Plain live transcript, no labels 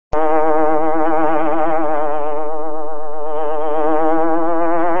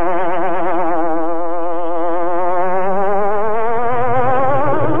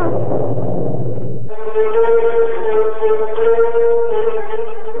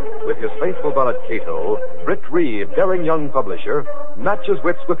his faithful valet Cato, Britt Reed, daring young publisher, matches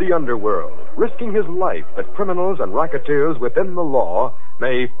wits with the underworld, risking his life that criminals and racketeers within the law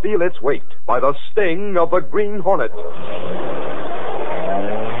may feel its weight by the sting of the Green Hornet.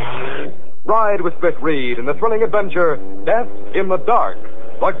 Ride with Britt Reed in the thrilling adventure, Death in the Dark.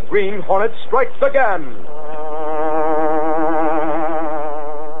 The Green Hornet strikes again.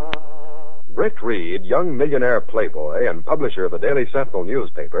 Britt Reed, young millionaire playboy and publisher of the Daily Sentinel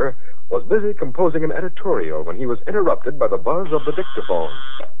newspaper, was busy composing an editorial when he was interrupted by the buzz of the dictaphone.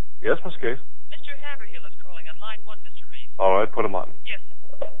 Yes, Miss Case? Mr. Haverhill is calling on line 1, Mr. Reed. All right, put him on. Yes.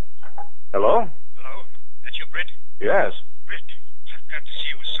 Hello? Hello? That's you, Britt? Yes. Britt, I've got to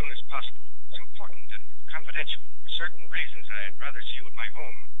see you as soon as possible. It's important and confidential. For certain reasons, I'd rather see you at my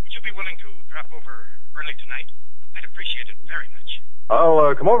home. Would you be willing to drop over early tonight? I'd appreciate it very much.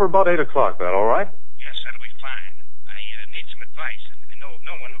 I'll come over about 8 o'clock, then, all right? Yes, that'll be fine. I need some advice, and I know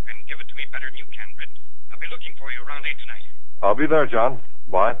no one who can give it to me better than you can, Britt. I'll be looking for you around 8 tonight. I'll be there, John.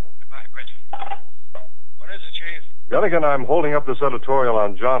 Bye. Goodbye, Britt. What is it, Chief? Gunnigan, I'm holding up this editorial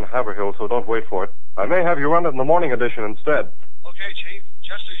on John Haverhill, so don't wait for it. I may have you run it in the morning edition instead. Okay, Chief.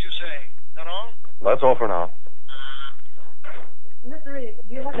 Just as you say. That all? That's all for now. Mr. Reed,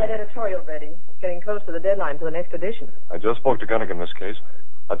 do you have that editorial ready? It's getting close to the deadline for the next edition. I just spoke to Gunnigan in this case.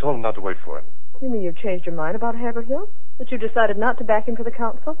 I told him not to wait for it. You mean you've changed your mind about Haverhill? That you decided not to back him for the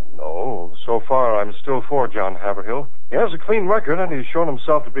council? No, so far I'm still for John Haverhill. He has a clean record, and he's shown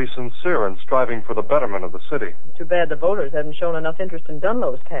himself to be sincere in striving for the betterment of the city. Too bad the voters hadn't shown enough interest in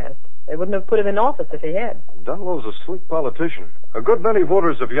Dunlow's past. They wouldn't have put him in office if he had. Dunlow's a slick politician. A good many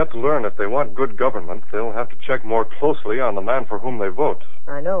voters have yet to learn if they want good government, they'll have to check more closely on the man for whom they vote.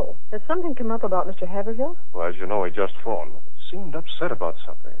 I know. Has something come up about Mr. Haverhill? Well, as you know, he just phoned. Seemed upset about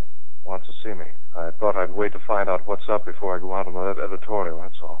something. Wants to see me. I thought I'd wait to find out what's up before I go out on that editorial,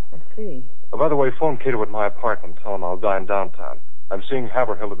 that's all. I see. Oh, by the way, phone Cato at my apartment. Tell him I'll dine downtown. I'm seeing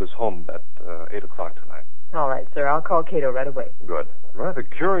Haverhill at his home at 8 o'clock tonight. All right, sir. I'll call Cato right away. Good. Rather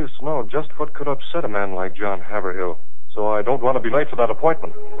curious to know just what could upset a man like John Haverhill. So I don't want to be late for that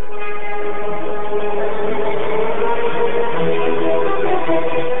appointment.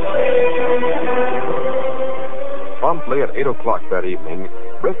 Promptly at 8 o'clock that evening,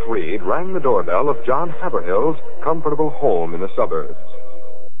 Britt Reed rang the doorbell of John Haverhill's comfortable home in the suburbs.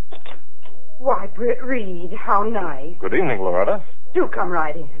 Why, Britt Reed, how nice. Good evening, Loretta. Do come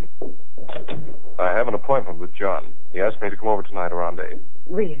right in. I have an appointment with John. He asked me to come over tonight around 8.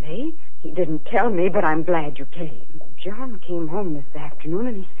 Really? He didn't tell me, but I'm glad you came. John came home this afternoon,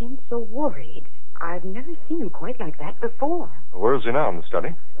 and he seemed so worried. I've never seen him quite like that before. Where is he now, in the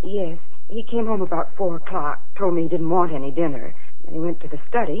study? Yes, he came home about 4 o'clock, told me he didn't want any dinner. Then he went to the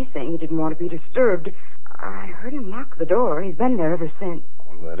study, saying he didn't want to be disturbed. I heard him lock the door. He's been there ever since.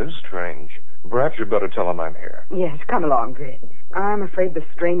 That is strange. Perhaps you'd better tell him I'm here. Yes, come along, Britt. I'm afraid the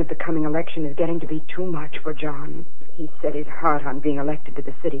strain of the coming election is getting to be too much for John. He's set his heart on being elected to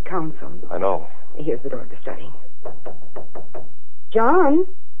the city council. I know. Here's the door of the study. John?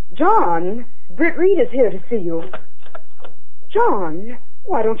 John? Britt Reed is here to see you. John,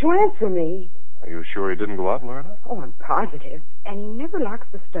 why don't you answer me? Are you sure he didn't go out, Loretta? Oh, I'm positive. And he never locks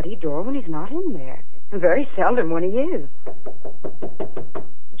the study door when he's not in there. Very seldom when he is.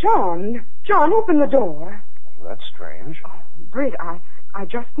 John, open the door. That's strange. Oh, Britt, I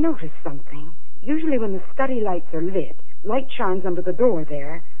just noticed something. Usually when the study lights are lit, light shines under the door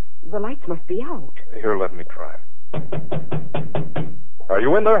there. The lights must be out. Here, let me try. Are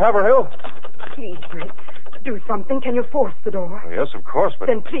you in there, Haverhill? Please, Britt, do something. Can you force the door? Yes, of course, but...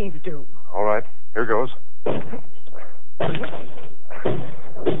 Then please do. All right, here goes.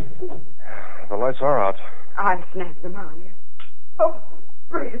 The lights are out. I'll snap them on. Oh,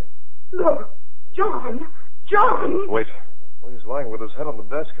 Britt, look. John! Wait. Well, he's lying with his head on the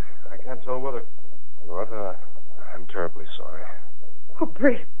desk. I can't tell whether... Loretta, I'm terribly sorry. Oh,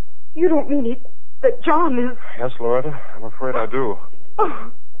 Britt, you don't mean that John is... Yes, Loretta, I'm afraid I do.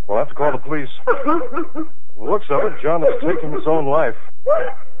 Oh. We'll have to call the police. From the looks of it, John has taken his own life.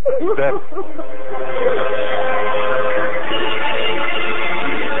 He's dead.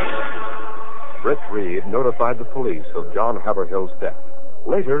 Britt Reed notified the police of John Haverhill's death.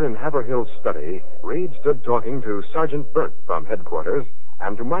 Later, in Haverhill's study, Reed stood talking to Sergeant Burt from headquarters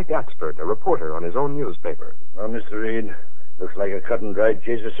and to Mike Axford, a reporter on his own newspaper. Well, Mr. Reed, looks like a cut-and-dried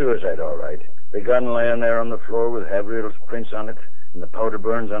case of suicide, all right. The gun laying there on the floor with Haverhill's prints on it and the powder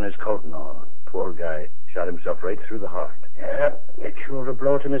burns on his coat and all. Poor guy. Shot himself right through the heart. Yeah, it's sure a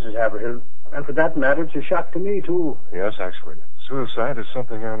blow to Mrs. Haverhill. And for that matter, it's a shock to me, too. Yes, Axford. Suicide is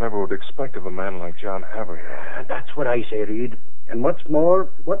something I never would expect of a man like John Haverhill. That's what I say, Reed. And what's more,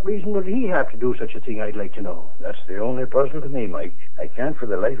 what reason would he have to do such a thing, I'd like to know? That's the only puzzle to me, Mike. I can't for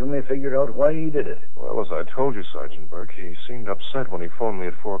the life of me figure out why he did it. Well, as I told you, Sergeant Burke, he seemed upset when he phoned me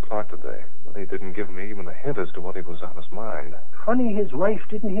at 4 o'clock today. But he didn't give me even a hint as to what he was on his mind. Funny his wife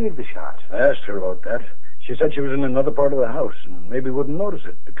didn't hear the shot. I asked her about that. She said she was in another part of the house and maybe wouldn't notice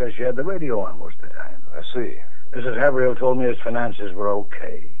it because she had the radio on most of the time. I see. Mrs. Haverhill told me his finances were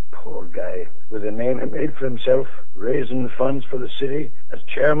okay. Poor guy. With a name he made for himself, raising funds for the city, as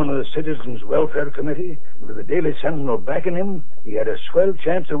chairman of the Citizens' Welfare Committee, with the Daily Sentinel backing him, he had a swell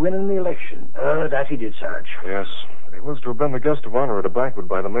chance of winning the election. That he did, Sarge. Yes. He was to have been the guest of honor at a banquet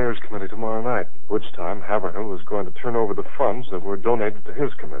by the mayor's committee tomorrow night, which time Haverhill was going to turn over the funds that were donated to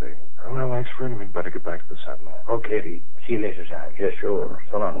his committee. Well, Axford, we'd better get back to the Sentinel. Okay, Reed. See you later, Sarge. Yes, sure.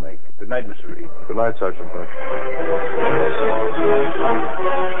 So long, Mike. Good night, Mr. Reed. Good night, Sergeant Burke.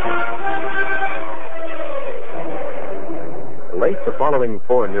 Late the following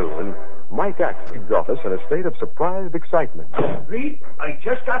forenoon, Mike Axford's office in a state of surprised excitement. Reed, I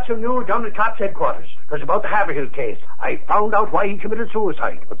just got some news down at Cops headquarters. It was about the Haverhill case. I found out why he committed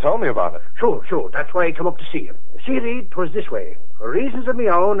suicide. But tell me about it. Sure. That's why I come up to see him. See, Reed, 'twas this way. For reasons of my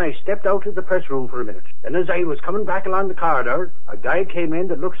own, I stepped out of the press room for a minute. Then as I was coming back along the corridor, a guy came in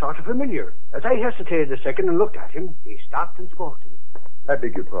that looked sort of familiar. As I hesitated a second and looked at him, he stopped and spoke to me. I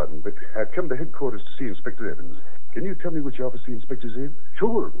beg your pardon, but I've come to headquarters to see Inspector Evans. Can you tell me which office the inspector's in?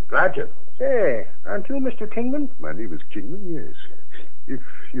 Sure, glad to. Say, aren't you Mr. Kingman? My name is Kingman, yes. If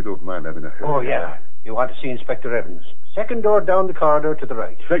you don't mind, I'm in a hurry. Oh, yeah. You want to see Inspector Evans. Second door down the corridor to the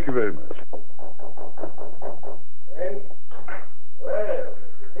right. Thank you very much. Well,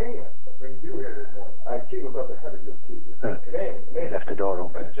 Mr. Kingman, what brings you here this morning? I came about the Haverhill case. Come in. He left the door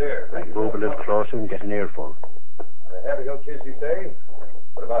open. Chair. I move a little closer and get an earful. The Haverhill case, you say?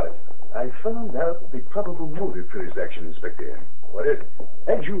 What about it? I found out the probable motive for his action, Inspector. What is it?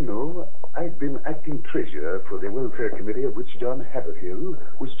 As you know, I've been acting treasurer for the Welfare Committee of which John Haverhill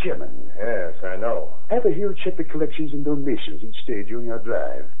was chairman. Yes, I know. Haverhill checked the collections and donations each day during our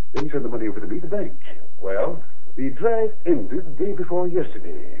drive. Then turned the money over to me, the bank. Well? The drive ended the day before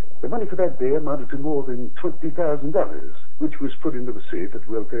yesterday. The money for that day amounted to more than $20,000, which was put into the safe at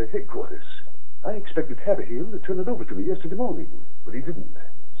Welfare headquarters. I expected Haverhill to turn it over to me yesterday morning, but he didn't.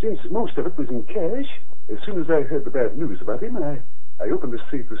 Since most of it was in cash, as soon as I heard the bad news about him, I opened the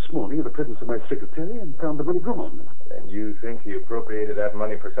safe this morning in the presence of my secretary and found the money gone. And you think he appropriated that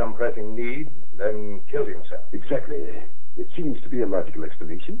money for some pressing need, then killed himself? Exactly. It seems to be a logical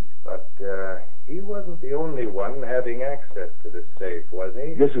explanation. But he wasn't the only one having access to this safe, was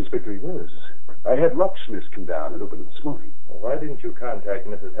he? Yes, Inspector, he was. I had locksmiths come down and open it this morning. Well, why didn't you contact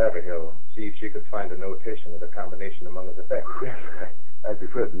Mrs. Haverhill, see if she could find a notation of the combination among his effects? Well, I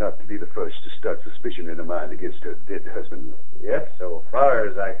preferred not to be the first to start suspicion in her mind against her dead husband. Yet, so far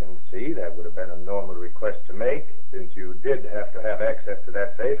as I can see, that would have been a normal request to make, since you did have to have access to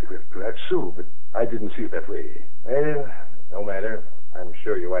that safe. Well, perhaps so, but I didn't see it that way. Well, no matter. I'm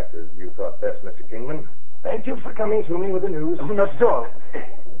sure you acted as you thought best, Mr. Kingman. Thank you for coming to me with the news. Oh, not at all.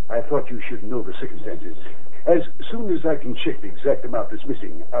 I thought you should know the circumstances. As soon as I can check the exact amount that's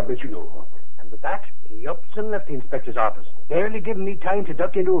missing, I'll let you know. And with that, he ups and left the inspector's office, barely giving me time to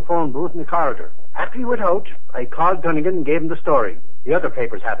duck into a phone booth in the corridor. After he went out, I called Dunnigan and gave him the story. The other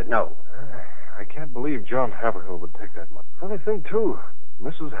papers have it now. I can't believe John Haverhill would take that money. Funny thing, too.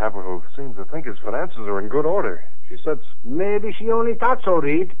 Mrs. Haverhill seems to think his finances are in good order. She said... Maybe she only thought so,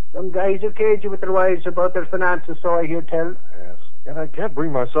 Reed. Some guys are cagey with their wives about their finances, so I hear tell. Yes. And I can't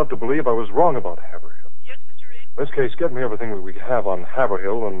bring myself to believe I was wrong about Haverhill. Yes, Mr. Reed? This case, get me everything that we have on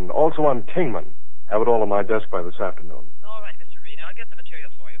Haverhill and also on Kingman. Have it all on my desk by this afternoon. All right, Mr. Reed. I'll get the material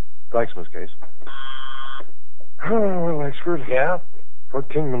for you. Thanks, Miss Case. Oh, well, Axford. Yeah? What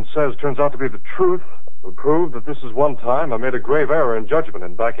Kingman says turns out to be the truth. It'll prove that this is one time I made a grave error in judgment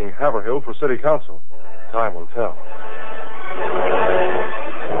in backing Haverhill for city council. Time will tell.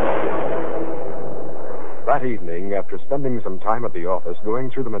 That evening, after spending some time at the office going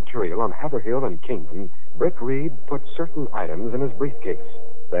through the material on Haverhill and Kingman, Britt Reed put certain items in his briefcase.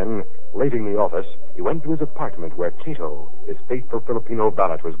 Then, leaving the office, he went to his apartment where Cato, his faithful Filipino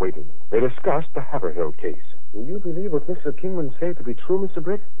valet, was waiting. They discussed the Haverhill case. Do you believe what Mr. Kingman said to be true, Mr.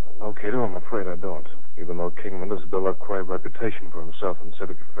 Britt? No, Cato, I'm afraid I don't. Even though Kingman has built up quite a reputation for himself in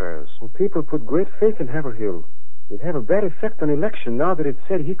civic affairs. Well, people put great faith in Haverhill. It'd have a bad effect on election now that it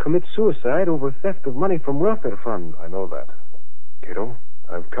said he commits suicide over theft of money from welfare fund. I know that. Cato,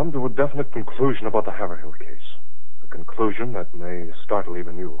 I've come to a definite conclusion about the Haverhill case. A conclusion that may startle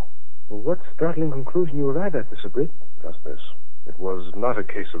even you. Well, what startling conclusion you arrived at, Mr. Britt? Just this. It was not a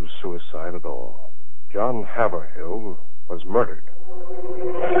case of suicide at all. John Haverhill was murdered.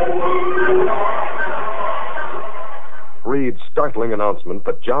 Reed's startling announcement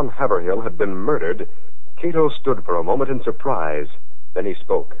that John Haverhill had been murdered, Cato stood for a moment in surprise. Then he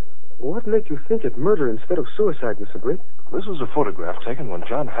spoke. What made you think it murder instead of suicide, Mr. Britt? This was a photograph taken when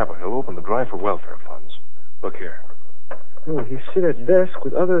John Haverhill opened the drive for welfare funds. Look here. Oh, he sit at desk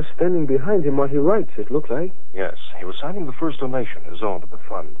with others standing behind him while he writes, it looked like. Yes, he was signing the first donation, his own, to the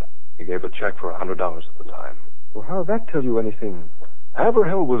fund. He gave a check for $100 at the time. Well, how'd that tell you anything?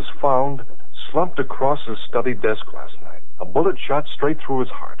 Haverhill was found slumped across his study desk last night. A bullet shot straight through his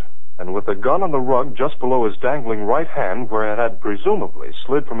heart. And with the gun on the rug just below his dangling right hand where it had presumably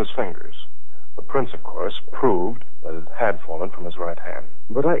slid from his fingers. The prints, of course, proved that it had fallen from his right hand.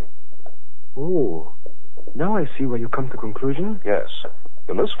 But Oh, now I see where you come to conclusion. Yes.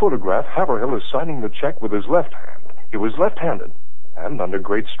 In this photograph, Haverhill is signing the check with his left hand. He was left-handed. And under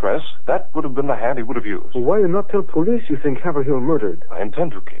great stress, that would have been the hand he would have used. Well, why you not tell police you think Haverhill murdered? I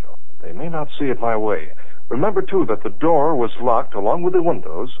intend to, Cato. They may not see it my way. Remember, too, that the door was locked along with the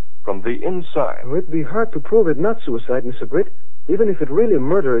windows from the inside. Well, it'd be hard to prove it not suicide, Mr. Britt, even if it really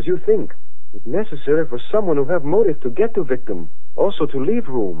murder as you think. It's necessary for someone who have motive to get to victim, also to leave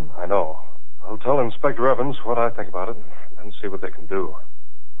room. I know. I'll tell Inspector Evans what I think about it, and see what they can do.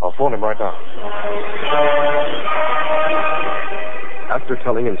 I'll phone him right now. After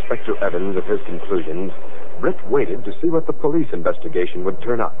telling Inspector Evans of his conclusions, Britt waited to see what the police investigation would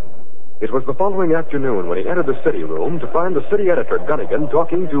turn up. It was the following afternoon when he entered the city room to find the city editor, Gunnigan,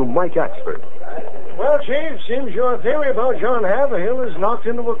 talking to Mike Axford. Well, Chief, seems your theory about John Haverhill is knocked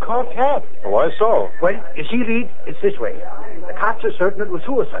into a cocked hat. Why so? Well, you see, Reed, it's this way. The cops are certain it was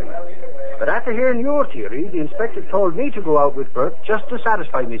suicide. But after hearing your theory, the inspector told me to go out with Bert just to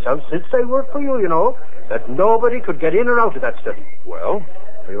satisfy myself, since I work for you, you know, that nobody could get in or out of that study. Well?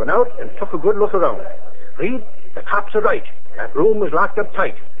 We went out and took a good look around. Reed, the cops are right. That room was locked up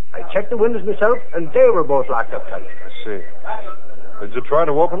tight. I checked the windows myself, and they were both locked up tight. I see. Did you try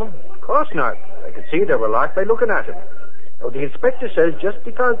to open them? Of course not. I could see they were locked by looking at them. Now, the inspector says just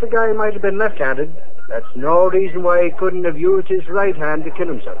because the guy might have been left-handed, that's no reason why he couldn't have used his right hand to kill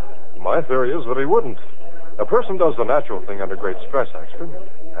himself. My theory is that he wouldn't. A person does the natural thing under great stress, Axford.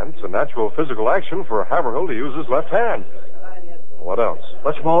 And it's a natural physical action for Haverhill to use his left hand. What else?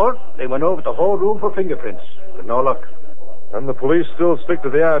 What's more, they went over the whole room for fingerprints, but no luck. And the police still stick to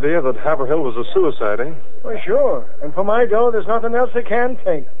the idea that Haverhill was a suicide, eh? Well, sure. And for my dough, there's nothing else they can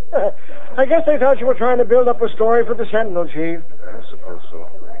think. I guess they thought you were trying to build up a story for the Sentinel, Chief. I suppose so.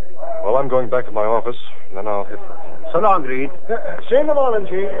 Well, I'm going back to my office, and then I'll hit for home. So long, Reed. See you in the morning,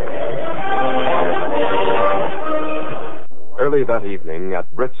 Chief. Early that evening,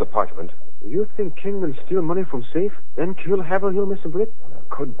 at Britt's apartment. You think Kingman steal money from safe, then kill Haverhill, Mr. Britt?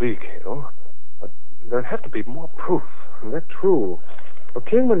 Could be, Cato. But there'd have to be more proof. That's true. But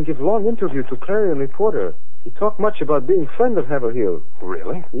Kingman gave long interview to Clarion reporter. He talked much about being friend of Haverhill.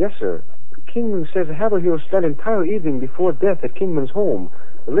 Really? Yes, sir. Kingman says Haverhill spent entire evening before death at Kingman's home,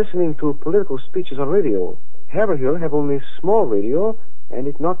 listening to political speeches on radio. Haverhill have only small radio, and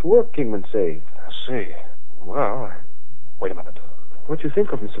it not work, Kingman say. I see. Well, wait a minute. What you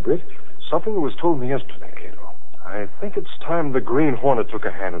think of, Mr. Britt? Something that was told me yesterday, Cato. I think it's time the Green Hornet took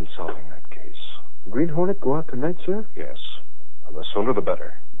a hand in solving that case. Green Hornet go out tonight, sir? Yes. And the sooner the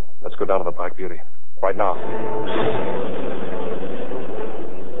better. Let's go down to the Black Beauty. Right now.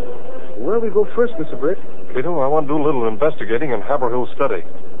 Where we go first, Mr. Britt? Cato, I want to do a little investigating in Haverhill's study.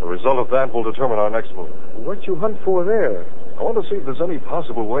 The result of that will determine our next move. What you hunt for there? I want to see if there's any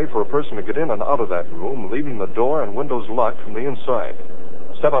possible way for a person to get in and out of that room, leaving the door and windows locked from the inside.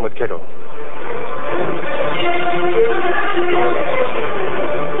 Step on it, Cato.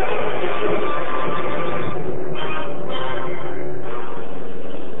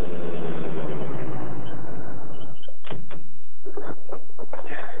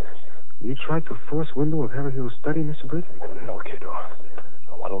 You tried to force window of Haverhill's study, Mr. Britt? No, Cato.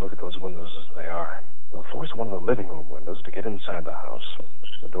 I want to look at those windows as they are. We'll force one of the living room windows to get inside the house.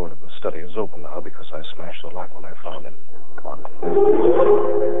 The door to the study is open now because I smashed the lock when I found it. Come on.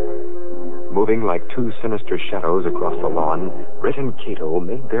 Moving like two sinister shadows across the lawn, Britt and Cato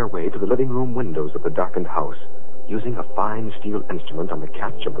made their way to the living room windows of the darkened house. Using a fine steel instrument on the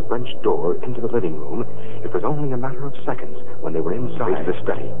catch of the French door into the living room, it was only a matter of seconds when they were inside the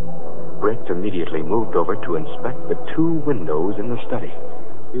study. Britt immediately moved over to inspect the two windows in the study.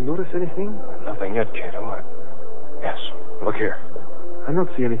 You notice anything? Nothing yet, Cato. Yes. Look here. I don't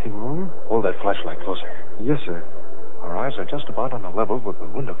see anything wrong. Hold that flashlight closer. Yes, sir. Our eyes are just about on a level with the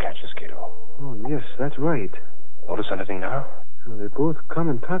window catches, Cato. Oh, yes, that's right. Notice anything now? Well, they both come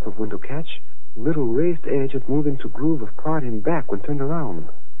on top of window catch. Little raised edge that moved into groove of part and back when turned around.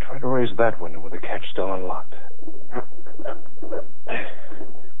 Try to raise that window with the catch still unlocked.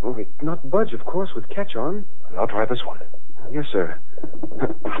 Oh, it not budge, of course, with catch on. Now try this one. Yes, sir.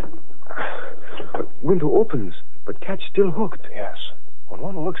 Window opens, but catch still hooked. Yes. When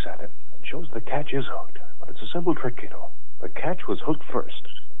one looks at it, it shows the catch is hooked. But it's a simple trick, Cato. The catch was hooked first.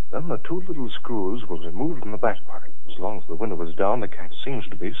 Then the two little screws were removed from the back part. As long as the window was down, the catch seems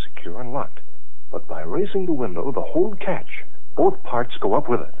to be secure and locked. But by raising the window, the whole catch, both parts go up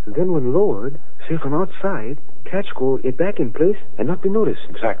with it. Then when lowered, say from outside, catch go back in place and not be noticed.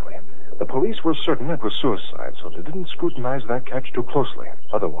 Exactly. The police were certain it was suicide, so they didn't scrutinize that catch too closely.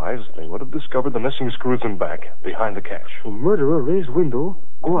 Otherwise, they would have discovered the missing screws in back, behind the catch. The murderer raised window,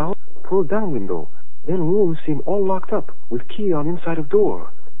 go out, pull down window. Then rooms seem all locked up, with key on inside of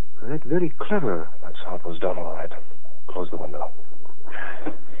door. That's very clever. That's how it was done, all right. Close the window.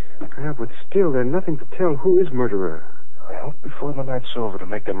 Yeah, but still, there's nothing to tell who is murderer. I hope before the night's over to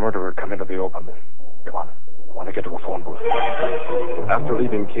make the murderer come into the open. Come on. I want to get to a phone booth. After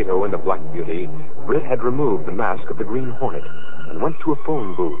leaving Cato in the Black Beauty, Britt had removed the mask of the Green Hornet and went to a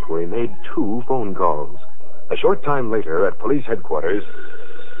phone booth where he made 2 phone calls. A short time later, at police headquarters...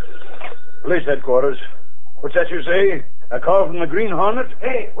 Police headquarters. What's that you say? A call from the Green Hornet?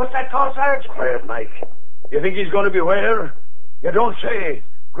 Hey, what's that call, Sarge? Quiet, Mike. You think he's going to be where? You don't say.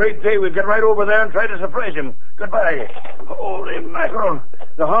 Great day. We'll get right over there and try to surprise him. Goodbye. Holy mackerel.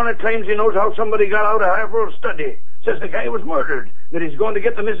 The Hornet claims he knows how somebody got out of Haverhill's study. Says the guy was murdered. That he's going to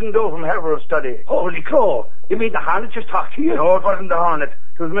get the missing dough from Haverhill's study. Holy crow. You mean the Hornet just talked to you? No, it wasn't the Hornet.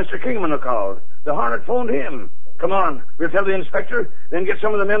 It was Mr. Kingman who called. The Hornet phoned him. Come on. We'll tell the inspector, then get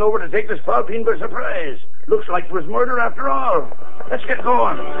some of the men over to take this Falpine by surprise. Looks like it was murder after all. Let's get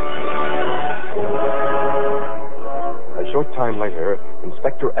going. A short time later,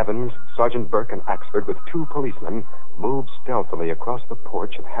 Inspector Evans, Sergeant Burke, and Axford with 2 policemen moved stealthily across the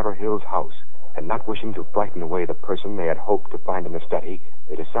porch of Haverhill's house. And not wishing to frighten away the person they had hoped to find in the study,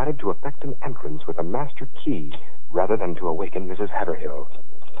 they decided to effect an entrance with a master key rather than to awaken Mrs. Haverhill.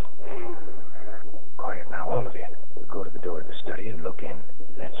 Quiet now, all of you. We'll go to the door of the study and look in.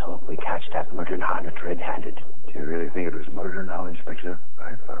 Let's hope we catch that murdered Hornet red-handed. Do you really think it was murder now, Inspector? If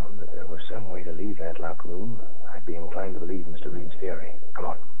I found that there was some way to leave that locked room, I'd be inclined to believe Mr. Reed's theory. Come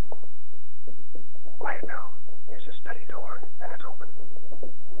on. Quiet now. Here's the study door, and it's open.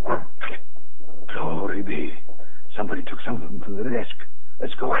 Glory be. Somebody took something from the desk.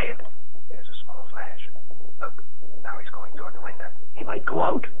 Let's go. Quiet. Here's a small flash. Look, now he's going toward the window. He might go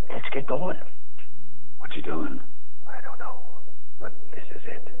out. Let's get going. What's he doing? I don't know. But this is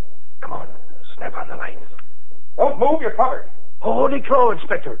it. Come on. Snap on the lights. Don't move, you're covered. Holy crow,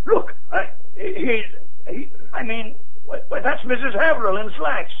 Inspector. Look. Why, that's Mrs. Haverhill in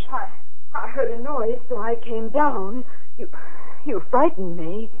slacks. I heard a noise, so I came down. You frightened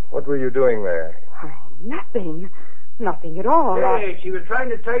me. What were you doing there? Nothing. Nothing at all. Hey, she was trying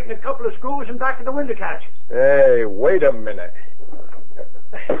to tighten a couple of screws in back of the window catch. Hey, wait a minute.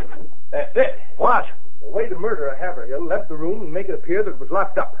 That's it. What? The way the murderer Haverhill left the room and make it appear that it was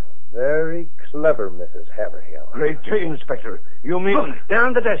locked up. Very clever, Mrs. Haverhill. Great day, Inspector. You mean... Look, there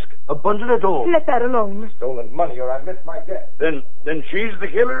on the desk. A bundle of dough. Let that alone. Stolen money or I missed my guess. Then she's the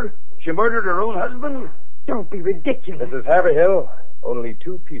killer? She murdered her own husband? Don't be ridiculous. Mrs. Haverhill, only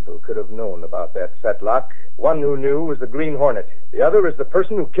 2 people could have known about that set lock. One who knew was the Green Hornet. The other is the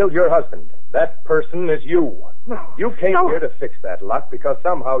person who killed your husband. That person is you. No. You came here to fix that lock because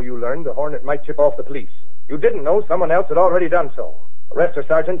somehow you learned the Hornet might tip off the police. You didn't know someone else had already done so. Arrest her,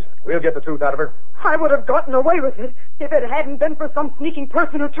 Sergeant. We'll get the truth out of her. I would have gotten away with it if it hadn't been for some sneaking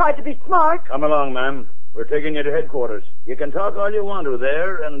person who tried to be smart. Come along, ma'am. We're taking you to headquarters. You can talk all you want to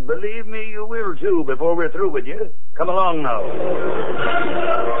there, and believe me, you will too before we're through with you. Come along now.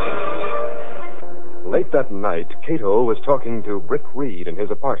 Late that night, Cato was talking to Britt Reed in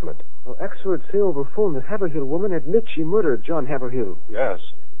his apartment. Well, Axford say over phone that Haverhill woman admits she murdered John Haverhill. Yes.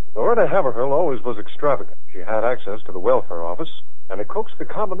 Loretta Haverhill always was extravagant. She had access to the welfare office, and it coaxed the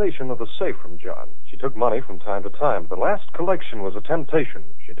combination of the safe from John. She took money from time to time. The last collection was a temptation.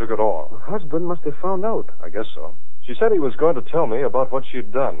 She took it all. Her husband must have found out. I guess so. She said he was going to tell me about what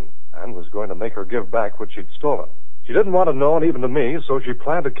she'd done, and was going to make her give back what she'd stolen. She didn't want to know it even to me, so she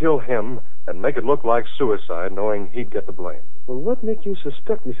planned to kill him and make it look like suicide, knowing he'd get the blame. Well, what make you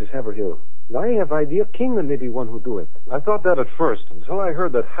suspect Mrs. Haverhill? I have idea Kingman may be one who do it. I thought that at first, until I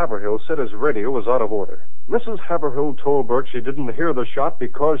heard that Haverhill said his radio was out of order. Mrs. Haverhill told Burke she didn't hear the shot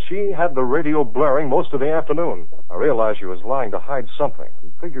because she had the radio blaring most of the afternoon. I realized she was lying to hide something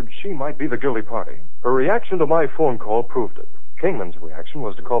and figured she might be the guilty party. Her reaction to my phone call proved it. Kingman's reaction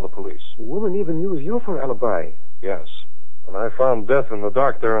was to call the police. The woman even used you for alibi. Yes. When I found death in the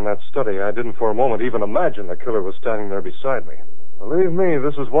dark there in that study, I didn't for a moment even imagine the killer was standing there beside me. Believe me,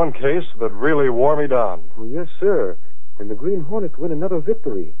 this is one case that really wore me down. Oh, yes, sir. And the Green Hornet win another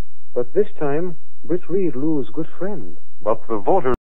victory. But this time, Britt Reed lose good friend. But the voters